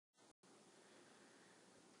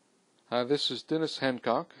Hi, this is Dennis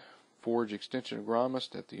Hancock, Forage Extension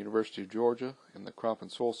Agronomist at the University of Georgia in the Crop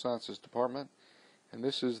and Soil Sciences Department, and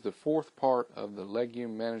this is the fourth part of the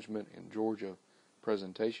Legume Management in Georgia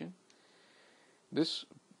presentation. This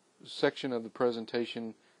section of the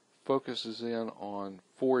presentation focuses in on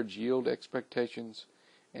forage yield expectations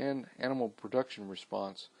and animal production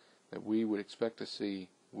response that we would expect to see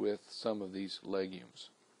with some of these legumes.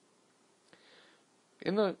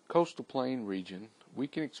 In the coastal plain region, we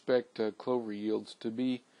can expect clover yields to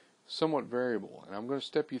be somewhat variable, and I'm going to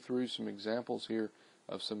step you through some examples here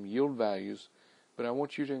of some yield values, but I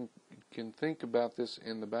want you to can think about this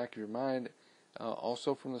in the back of your mind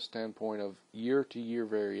also from the standpoint of year-to-year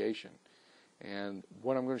variation. And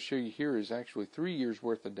what I'm going to show you here is actually 3 years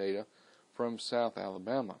worth of data from South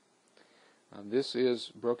Alabama. This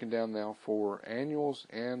is broken down now for annuals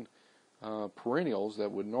and perennials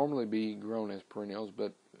that would normally be grown as perennials,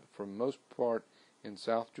 but for the most part in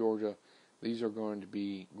South Georgia, these are going to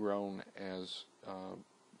be grown as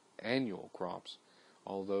annual crops,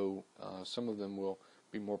 although some of them will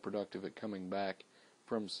be more productive at coming back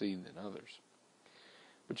from seed than others.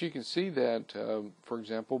 But you can see that, for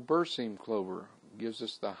example, berseem clover gives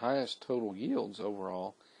us the highest total yields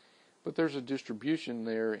overall, but there's a distribution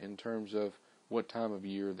there in terms of what time of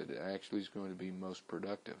year that it actually is going to be most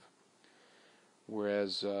productive.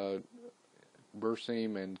 Whereas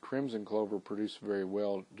berseem and crimson clover produce very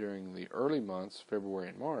well during the early months, February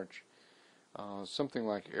and March. Something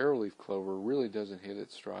like arrowleaf clover really doesn't hit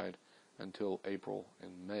its stride until April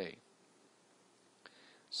and May.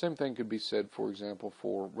 Same thing could be said, for example,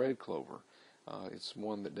 for red clover. It's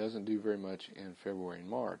one that doesn't do very much in February and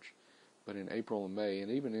March, but in April and May,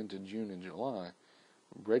 and even into June and July,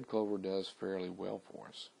 red clover does fairly well for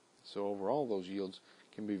us. So overall, those yields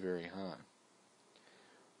can be very high.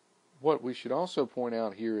 What we should also point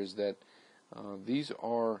out here is that these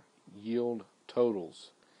are yield totals,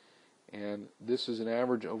 and this is an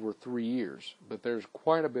average over 3 years, but there's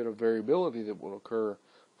quite a bit of variability that will occur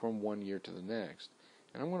from one year to the next.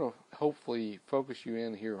 And I'm going to hopefully focus you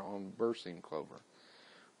in here on berseem clover.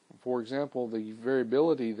 For example, the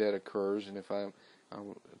variability that occurs, and if I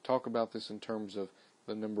talk about this in terms of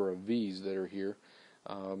the number of V's that are here,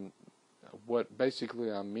 what basically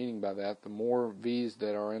I'm meaning by that, the more V's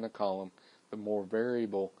that are in a column, the more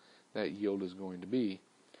variable that yield is going to be.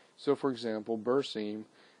 So for example, berseem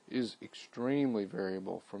is extremely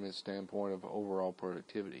variable from its standpoint of overall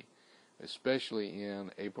productivity, especially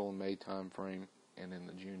in April and May time frame and in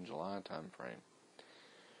the June-July time frame.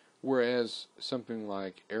 Whereas something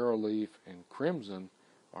like arrowleaf and crimson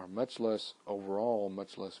are much less overall,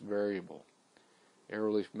 much less variable.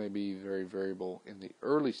 Arrowleaf may be very variable in the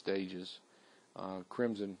early stages.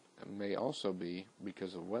 Crimson may also be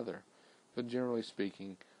because of weather, but generally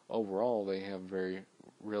speaking, overall they have very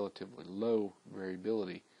relatively low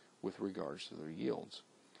variability with regards to their yields.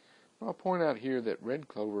 I'll point out here that red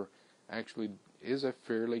clover actually is a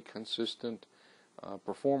fairly consistent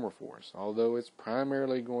performer for us, although it's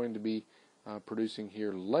primarily going to be producing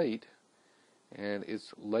here late, and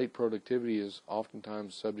its late productivity is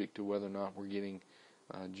oftentimes subject to whether or not we're getting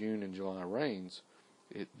June and July rains.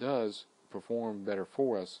 It does perform better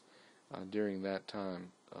for us during that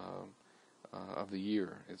time of the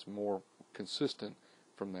year. It's more consistent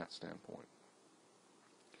from that standpoint.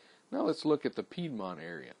 Now let's look at the Piedmont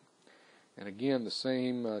area. And again, the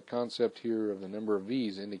same concept here of the number of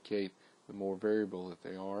V's indicate the more variable that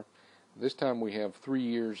they are. This time we have 3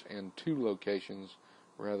 years and 2 locations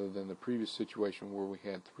rather than the previous situation where we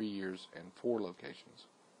had 3 years and 4 locations.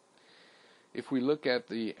 If we look at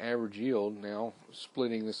the average yield, now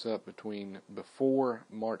splitting this up between before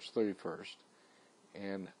March 31st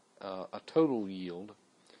and a total yield,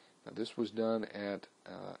 now this was done at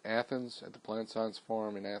Athens, at the Plant Science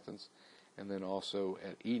Farm in Athens, and then also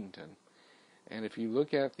at Edenton. And if you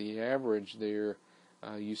look at the average there,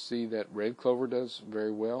 you see that red clover does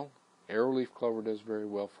very well, arrowleaf clover does very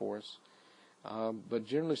well for us, but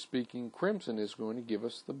generally speaking, crimson is going to give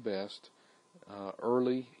us the best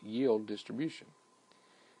early yield distribution.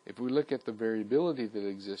 If we look at the variability that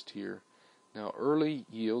exists here, now early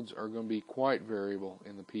yields are going to be quite variable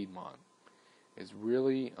in the Piedmont. It's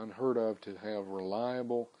really unheard of to have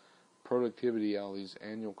reliable productivity out of these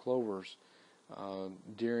annual clovers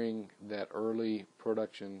during that early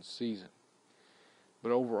production season.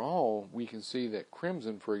 But overall, we can see that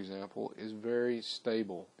crimson, for example, is very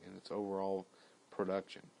stable in its overall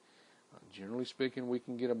production. Generally speaking, we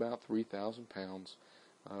can get about 3,000 pounds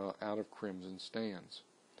out of crimson stands.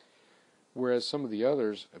 Whereas some of the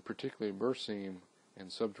others, particularly berseem and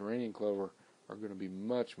subterranean clover, are going to be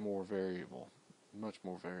much more variable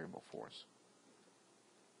for us.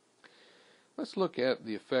 Let's look at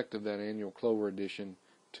the effect of that annual clover addition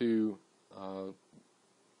to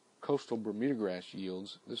coastal Bermuda grass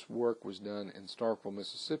yields. This work was done in Starkville,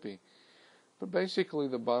 Mississippi. But basically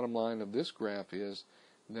the bottom line of this graph is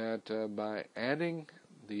that by adding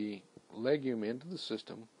the legume into the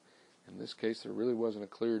system, in this case there really wasn't a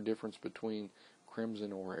clear difference between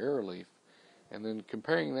crimson or arrowleaf, and then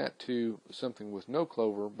comparing that to something with no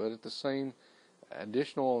clover but at the same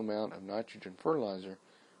additional amount of nitrogen fertilizer,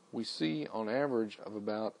 we see on average of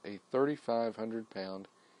about a 3,500 pound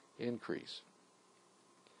increase.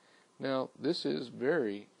 Now this is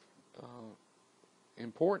very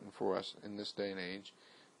important for us in this day and age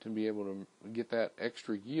to be able to get that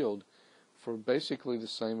extra yield for basically the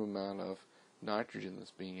same amount of nitrogen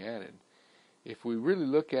that's being added. If we really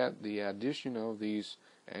look at the addition of these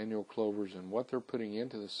annual clovers and what they're putting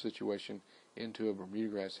into the situation into a Bermuda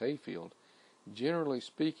grass hayfield, generally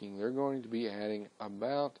speaking, they're going to be adding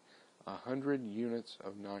about 100 units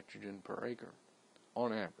of nitrogen per acre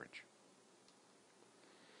on average.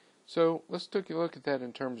 So let's take a look at that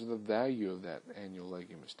in terms of the value of that annual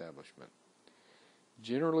legume establishment.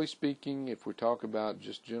 Generally speaking, if we talk about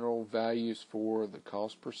just general values for the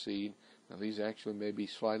cost per seed, now these actually may be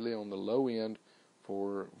slightly on the low end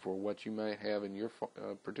for what you might have in your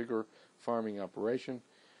particular farming operation,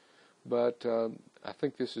 but I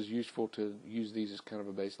think this is useful to use these as kind of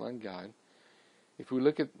a baseline guide. If we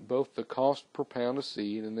look at both the cost per pound of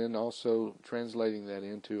seed and then also translating that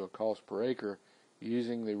into a cost per acre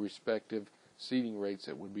using the respective seeding rates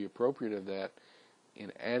that would be appropriate of that, in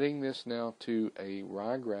adding this now to a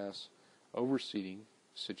ryegrass overseeding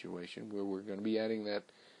situation where we're going to be adding that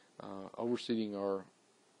overseeding our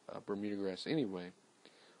Bermuda grass anyway,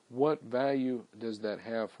 what value does that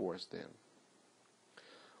have for us then?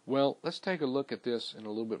 Well, let's take a look at this in a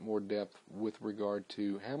little bit more depth with regard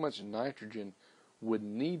to how much nitrogen would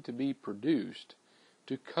need to be produced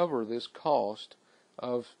to cover this cost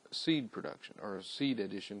of seed production or seed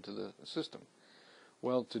addition to the system.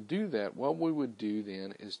 Well, to do that, what we would do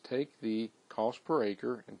then is take the cost per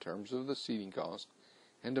acre in terms of the seeding cost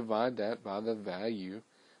and divide that by the value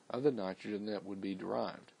of the nitrogen that would be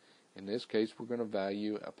derived. In this case, we're going to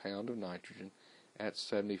value a pound of nitrogen at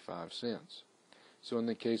 75 cents. So in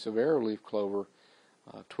the case of arrowleaf clover,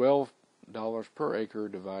 $12 per acre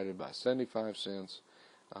divided by 75 cents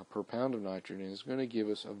per pound of nitrogen is going to give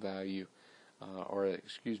us a value, a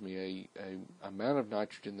amount of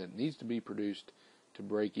nitrogen that needs to be produced to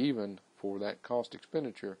break even for that cost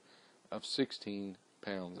expenditure of 16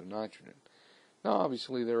 pounds of nitrogen. Now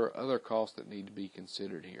obviously there are other costs that need to be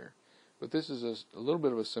considered here, but this is a little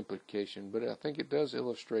bit of a simplification, but I think it does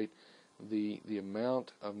illustrate the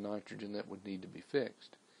amount of nitrogen that would need to be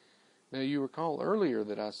fixed. Now you recall earlier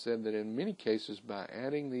that I said that in many cases by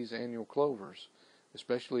adding these annual clovers,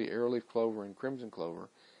 especially arrowleaf clover and crimson clover,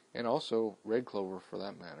 and also red clover for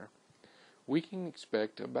that matter, we can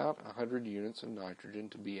expect about 100 units of nitrogen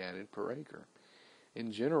to be added per acre.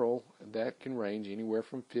 In general, that can range anywhere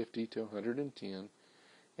from 50 to 110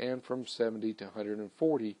 and from 70 to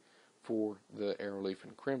 140 for the arrowleaf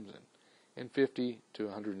and crimson, and 50 to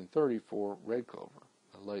 130 for red clover,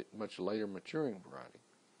 a much later maturing variety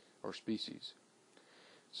or species.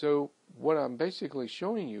 So what I'm basically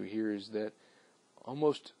showing you here is that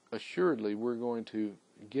almost assuredly we're going to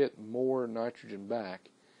get more nitrogen back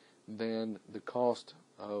than the cost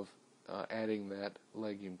of adding that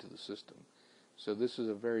legume to the system. So this is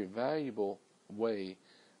a very valuable way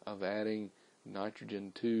of adding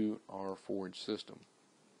nitrogen to our forage system.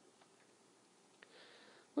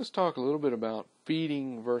 Let's talk a little bit about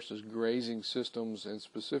feeding versus grazing systems, and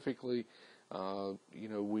specifically,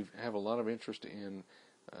 we have a lot of interest in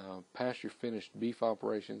pasture-finished beef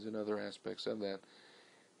operations and other aspects of that.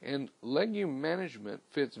 And legume management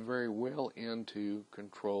fits very well into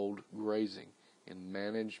controlled grazing, in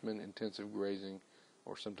management-intensive grazing,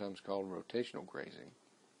 or sometimes called rotational grazing.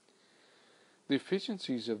 The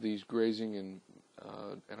efficiencies of these grazing and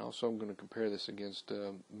also I'm going to compare this against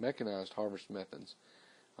mechanized harvest methods,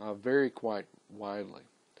 vary quite widely.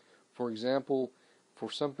 For example, for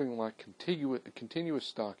something like continuous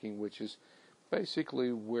stocking, which is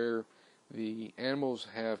basically where the animals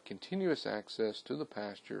have continuous access to the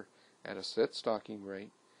pasture at a set stocking rate,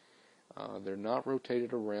 they're not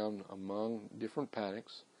rotated around among different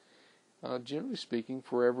paddocks. Generally speaking,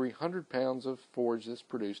 for every 100 pounds of forage that's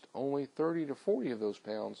produced, only 30 to 40 of those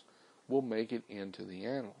pounds will make it into the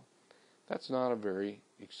animal. That's not a very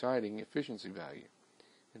exciting efficiency value.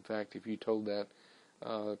 In fact, if you told that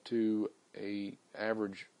to an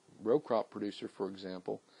average row crop producer, for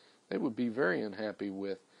example, they would be very unhappy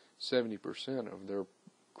with 70% of their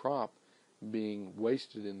crop being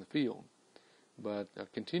wasted in the field. but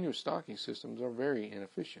continuous stocking systems are very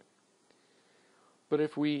inefficient. But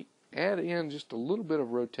if we add in just a little bit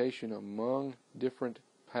of rotation among different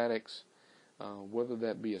paddocks, whether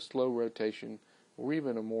that be a slow rotation or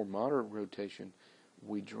even a more moderate rotation,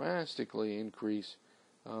 we drastically increase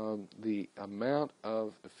the amount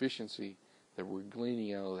of efficiency that we're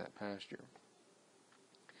gleaning out of that pasture.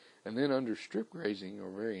 And then under strip grazing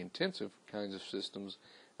or very intensive kinds of systems,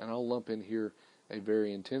 and I'll lump in here a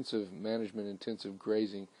very intensive, management intensive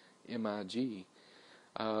grazing, MIG.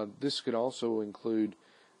 This could also include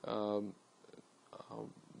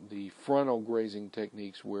the frontal grazing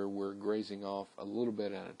techniques where we're grazing off a little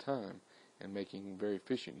bit at a time and making very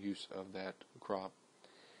efficient use of that crop.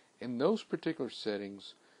 In those particular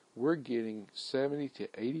settings, we're getting 70 to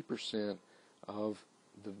 80% of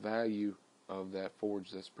the value of that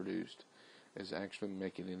forage that's produced is actually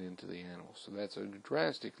making it into the animal. So that's a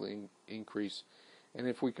drastically increase. And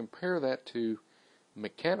if we compare that to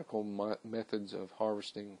mechanical methods of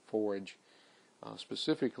harvesting forage,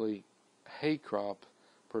 specifically hay crop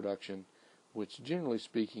production, which generally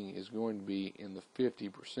speaking is going to be in the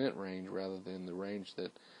 50% range rather than the range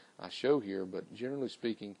that I show here, but generally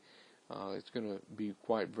speaking it's going to be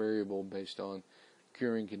quite variable based on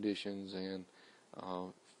curing conditions and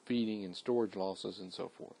feeding and storage losses and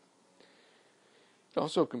so forth. It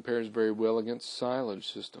also compares very well against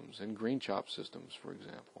silage systems and green chop systems, for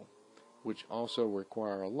example, which also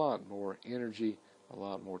require a lot more energy, a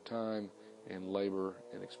lot more time, and labor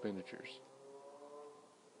and expenditures.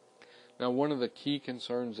 Now, one of the key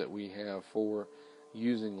concerns that we have for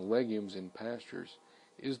using legumes in pastures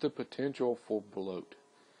is the potential for bloat.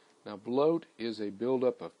 Now, bloat is a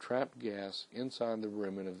buildup of trapped gas inside the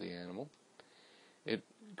rumen of the animal. It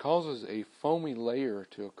causes a foamy layer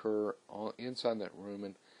to occur inside that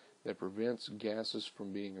rumen that prevents gases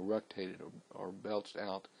from being eructated or belched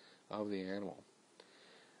out of the animal.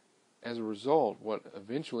 As a result, what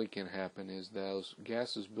eventually can happen is those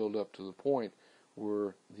gases build up to the point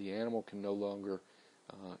where the animal can no longer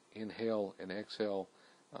inhale and exhale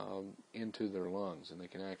into their lungs, and they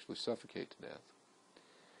can actually suffocate to death.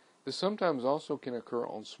 This sometimes also can occur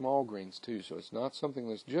on small grains too, so it's not something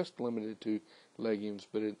that's just limited to legumes,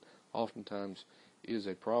 but it oftentimes is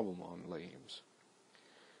a problem on legumes.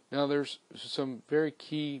 Now, there's some very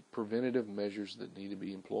key preventative measures that need to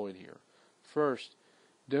be employed here. First,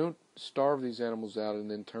 don't starve these animals out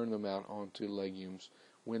and then turn them out onto legumes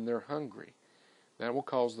when they're hungry. That will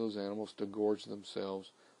cause those animals to gorge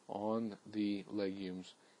themselves on the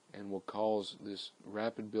legumes and will cause this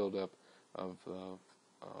rapid buildup of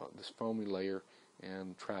this foamy layer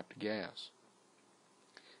and trapped gas.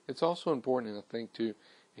 It's also important, I think, to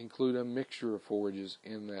include a mixture of forages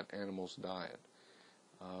in that animal's diet.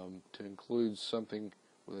 To include something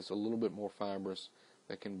that's a little bit more fibrous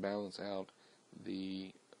that can balance out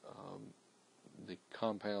the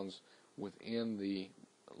compounds within the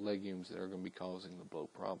legumes that are going to be causing the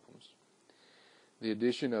bloat problems. The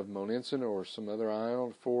addition of monensin or some other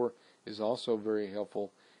ionophore is also very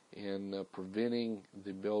helpful in preventing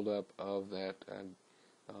the buildup of that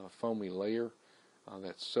foamy layer.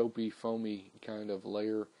 That soapy, foamy kind of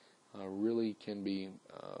layer really can be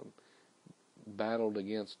battled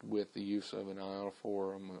against with the use of an ionophore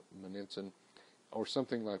or monensin or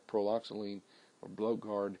something like proloxaline or bloat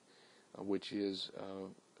guard, which is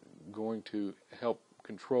going to help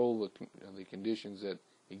control the conditions that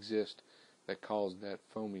exist that cause that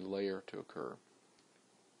foamy layer to occur.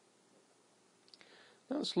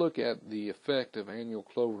 Now let's look at the effect of annual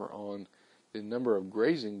clover on the number of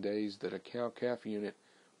grazing days that a cow-calf unit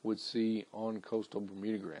would see on coastal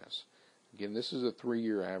Bermuda grass. Again, this is a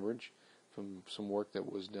 3-year average from some work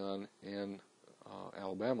that was done in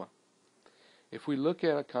Alabama. If we look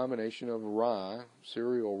at a combination of rye,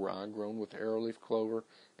 cereal rye grown with arrowleaf clover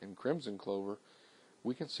and crimson clover,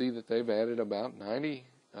 we can see that they've added about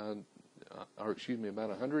about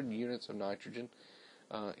 100 units of nitrogen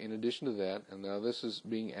in addition to that. And now this is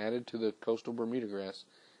being added to the coastal Bermuda grass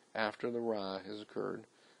after the rye has occurred,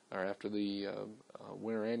 or after the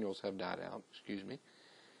winter annuals have died out,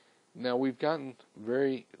 Now we've gotten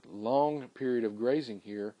very long period of grazing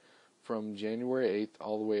here from January 8th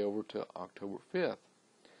all the way over to October 5th.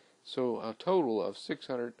 So a total of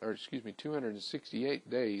 268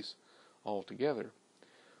 days altogether.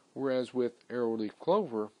 Whereas with arrowleaf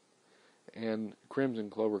clover and crimson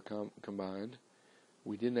clover combined,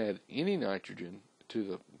 we didn't add any nitrogen to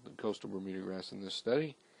the coastal Bermuda grass in this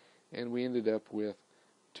study, and we ended up with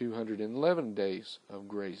 211 days of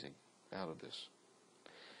grazing out of this.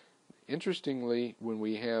 Interestingly, when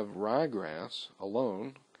we have ryegrass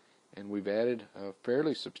alone, and we've added a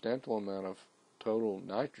fairly substantial amount of total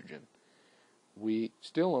nitrogen, we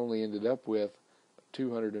still only ended up with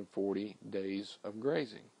 240 days of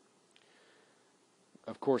grazing.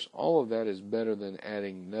 Of course, all of that is better than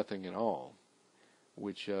adding nothing at all,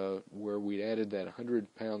 which where we added that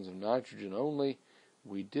 100 pounds of nitrogen only.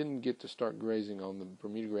 We didn't get to start grazing on the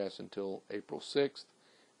Bermuda grass until April 6th,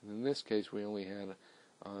 and in this case we only had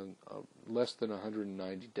less than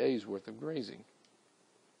 190 days worth of grazing.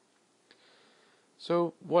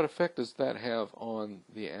 So what effect does that have on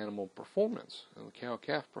the animal performance, and the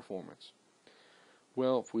cow-calf performance?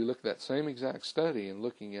 Well, if we look at that same exact study and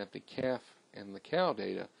looking at the calf and the cow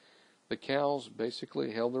data, the cows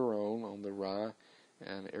basically held their own on the rye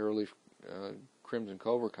and arrowleaf crimson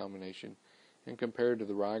clover combination, and compared to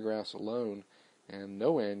the ryegrass alone and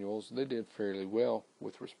no annuals, they did fairly well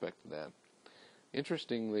with respect to that.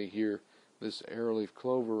 Interestingly here, this arrowleaf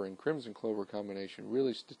clover and crimson clover combination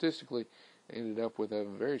really statistically ended up with a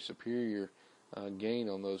very superior gain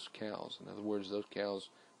on those cows. In other words, those cows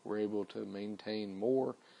were able to maintain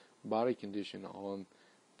more body condition on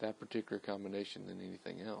that particular combination than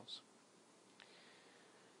anything else.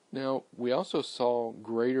 Now, we also saw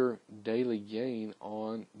greater daily gain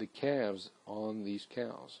on the calves on these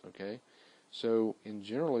cows, okay? So, in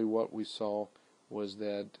generally what we saw was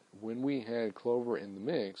that when we had clover in the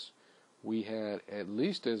mix, we had at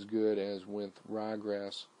least as good as with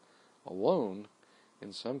ryegrass alone,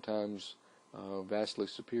 and sometimes vastly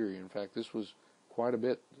superior. In fact, this was quite a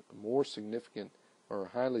bit more significant, or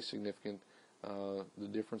highly significant, the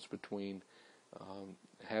difference between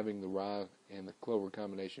having the rye and the clover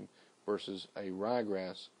combination versus a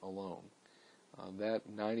ryegrass alone. That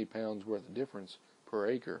 90 pounds worth of difference per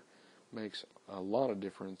acre makes a lot of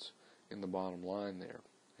difference in the bottom line there.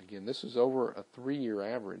 Again, this is over a 3-year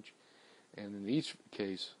average, and in each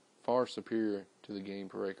case far superior to the gain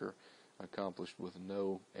per acre accomplished with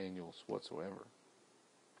no annuals whatsoever.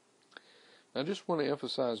 Now, I just want to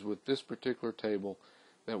emphasize with this particular table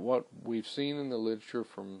that what we've seen in the literature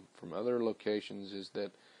from other locations is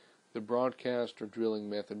that the broadcast or drilling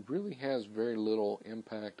method really has very little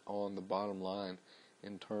impact on the bottom line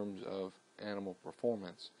in terms of animal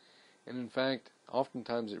performance. And in fact,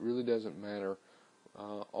 oftentimes it really doesn't matter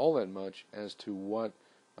all that much as to what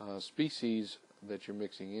species that you're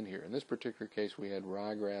mixing in here. In this particular case, we had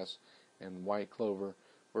ryegrass and white clover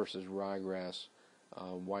versus ryegrass,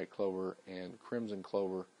 white clover, and crimson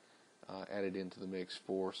clover added into the mix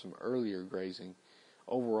for some earlier grazing.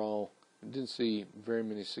 Overall, I didn't see very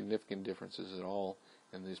many significant differences at all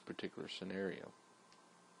in this particular scenario.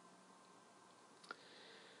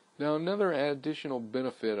 Now, another additional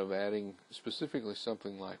benefit of adding specifically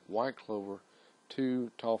something like white clover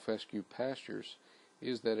to tall fescue pastures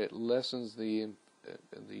is that it lessens the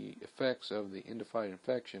effects of the endophyte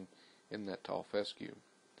infection in that tall fescue.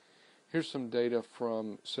 Here's some data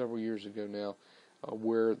from several years ago now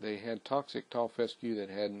where they had toxic tall fescue that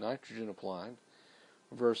had nitrogen applied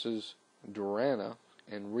versus Durana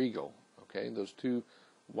and Regal. Okay, those two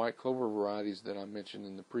white clover varieties that I mentioned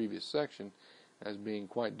in the previous section as being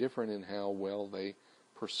quite different in how well they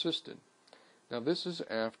persisted. Now, this is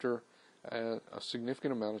after a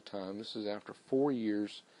significant amount of time. This is after 4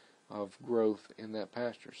 years of growth in that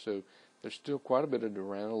pasture. So there's still quite a bit of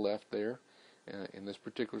Durana left there in this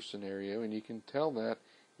particular scenario, and you can tell that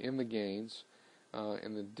in the gains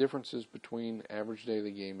and the differences between average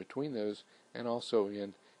daily gain between those, and also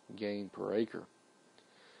in gain per acre.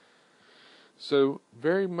 So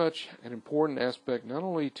very much an important aspect, not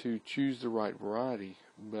only to choose the right variety,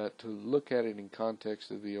 but to look at it in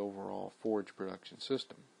context of the overall forage production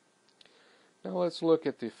system. Now let's look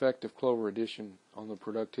at the effect of clover addition on the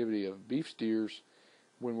productivity of beef steers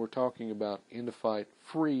when we're talking about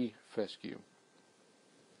endophyte-free fescue.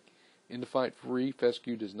 Endophyte-free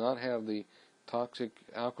fescue does not have the toxic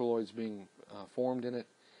alkaloids being formed in it,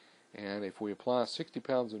 and if we apply 60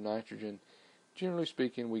 pounds of nitrogen, generally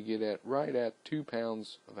speaking, we get right at 2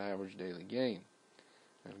 pounds of average daily gain.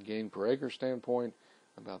 And a gain per acre standpoint,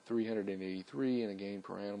 about 383, and a gain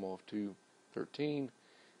per animal of 213,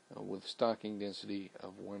 with stocking density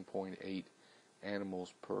of 1.8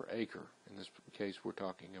 animals per acre. In this case, we're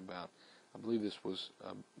talking about, I believe this was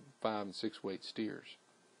 5 and 6 weight steers.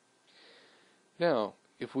 Now,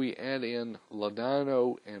 if we add in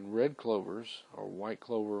ladino and red clovers, or white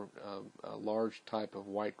clover, a large type of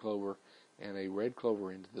white clover and a red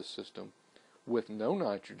clover into the system with no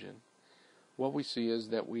nitrogen, what we see is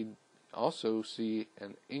that we also see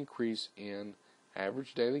an increase in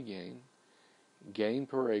average daily gain. Gain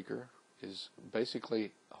per acre is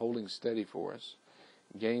basically holding steady for us.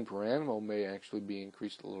 Gain per animal may actually be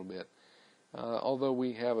increased a little bit, although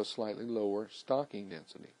we have a slightly lower stocking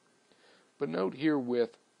density. But note here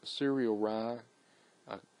with cereal rye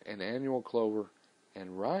an annual clover, and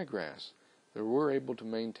ryegrass, that we're able to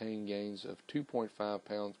maintain gains of 2.5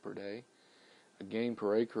 pounds per day, a gain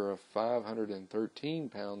per acre of 513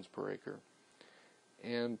 pounds per acre,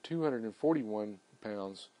 and 241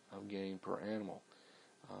 pounds of gain per animal.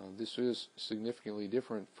 This is significantly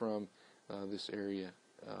different from this area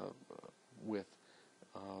with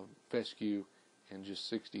fescue and just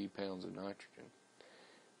 60 pounds of nitrogen.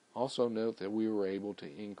 Also note that we were able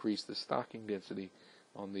to increase the stocking density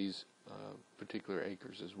on these particular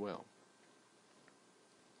acres as well.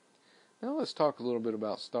 Now let's talk a little bit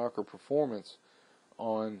about stalker performance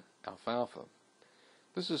on alfalfa.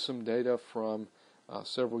 This is some data from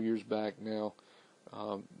several years back now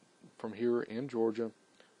from here in Georgia,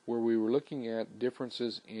 where we were looking at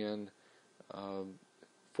differences in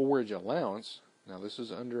forage allowance. Now this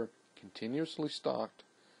is under continuously stocked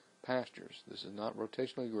pastures. This is not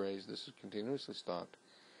rotationally grazed. This is continuously stocked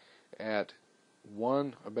at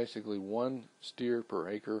basically one steer per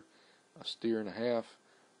acre, a steer and a half,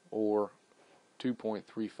 or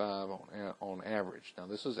 2.35 on average. Now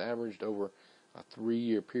this is averaged over a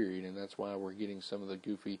 3-year period, and that's why we're getting some of the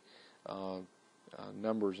goofy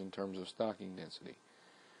numbers in terms of stocking density.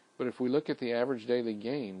 But if we look at the average daily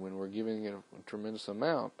gain, when we're giving it a tremendous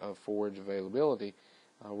amount of forage availability,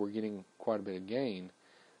 we're getting quite a bit of gain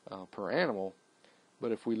per animal.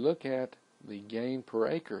 But if we look at the gain per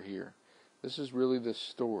acre here, this is really the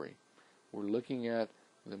story. We're looking at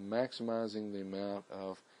maximizing the amount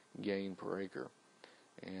of gain per acre.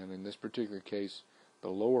 And in this particular case, the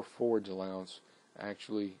lower forage allowance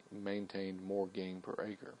actually maintained more gain per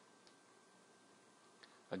acre.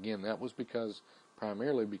 Again, that was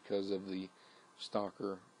primarily because of the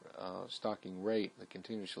stocking rate, the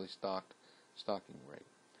continuously stocked stocking rate.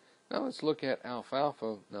 Now let's look at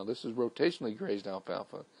alfalfa. Now this is rotationally grazed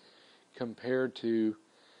alfalfa compared to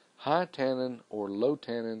high tannin or low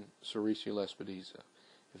tannin Sericea lespedeza.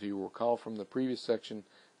 If you recall from the previous section,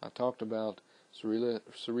 I talked about Sericea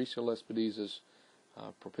lespedeza's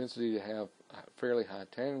propensity to have fairly high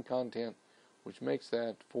tannin content, which makes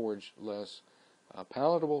that forage less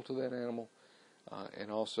palatable to that animal,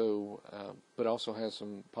 but also has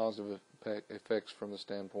some positive effects from the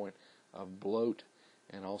standpoint of bloat,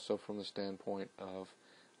 and also from the standpoint of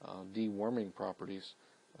deworming properties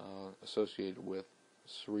associated with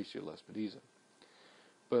Sericea lespedeza.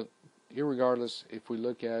 But irregardless, if we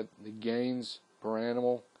look at the gains per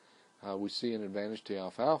animal, we see an advantage to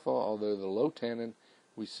alfalfa, although the low tannin,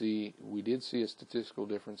 we did see a statistical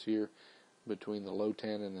difference here between the low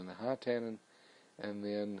tannin and the high tannin. And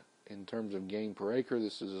then in terms of gain per acre,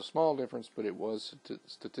 this is a small difference, but it was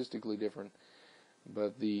statistically different.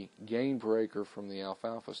 But the gain per acre from the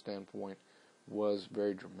alfalfa standpoint was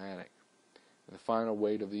very dramatic. The final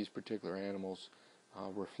weight of these particular animals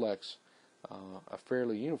reflects a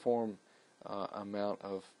fairly uniform amount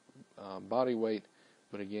of body weight,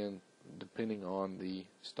 but again, depending on the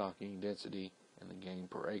stocking density and the gain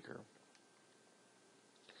per acre.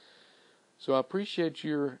 So I appreciate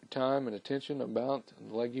your time and attention about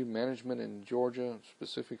legume management in Georgia,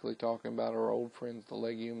 specifically talking about our old friends, the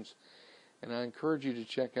legumes. And I encourage you to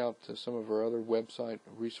check out some of our other website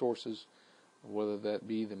resources, whether that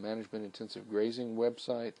be the Management Intensive Grazing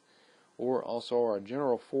website, or also our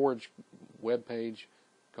general forage webpage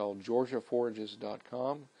called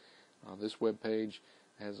GeorgiaForages.com. This webpage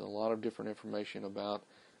has a lot of different information about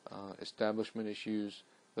establishment issues,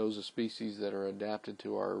 those of species that are adapted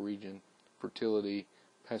to our region, fertility,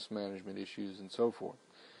 pest management issues, and so forth.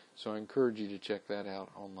 So I encourage you to check that out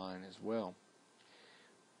online as well.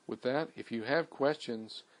 With that, if you have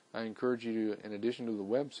questions, I encourage you to, in addition to the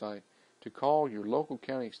website, to call your local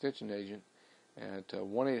county extension agent at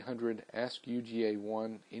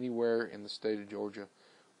 1-800-ASK-UGA1 anywhere in the state of Georgia.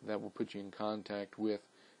 That will put you in contact with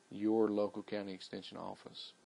your local county extension office.